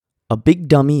A big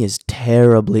dummy is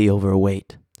terribly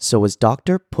overweight, so his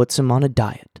doctor puts him on a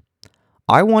diet.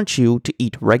 I want you to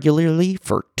eat regularly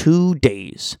for 2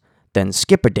 days, then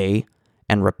skip a day,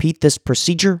 and repeat this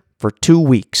procedure for 2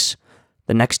 weeks.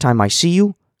 The next time I see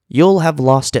you, you'll have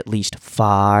lost at least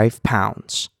 5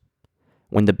 pounds.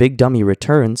 When the big dummy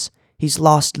returns, he's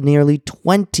lost nearly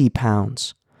 20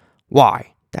 pounds.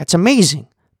 Why, that's amazing,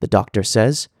 the doctor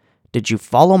says. Did you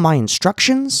follow my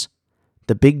instructions?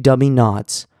 The big dummy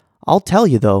nods. I'll tell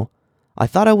you though, I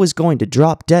thought I was going to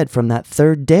drop dead from that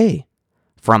 3rd day.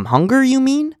 From hunger, you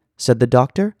mean? Said the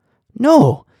doctor.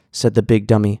 No, said the big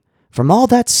dummy, from all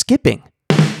that skipping.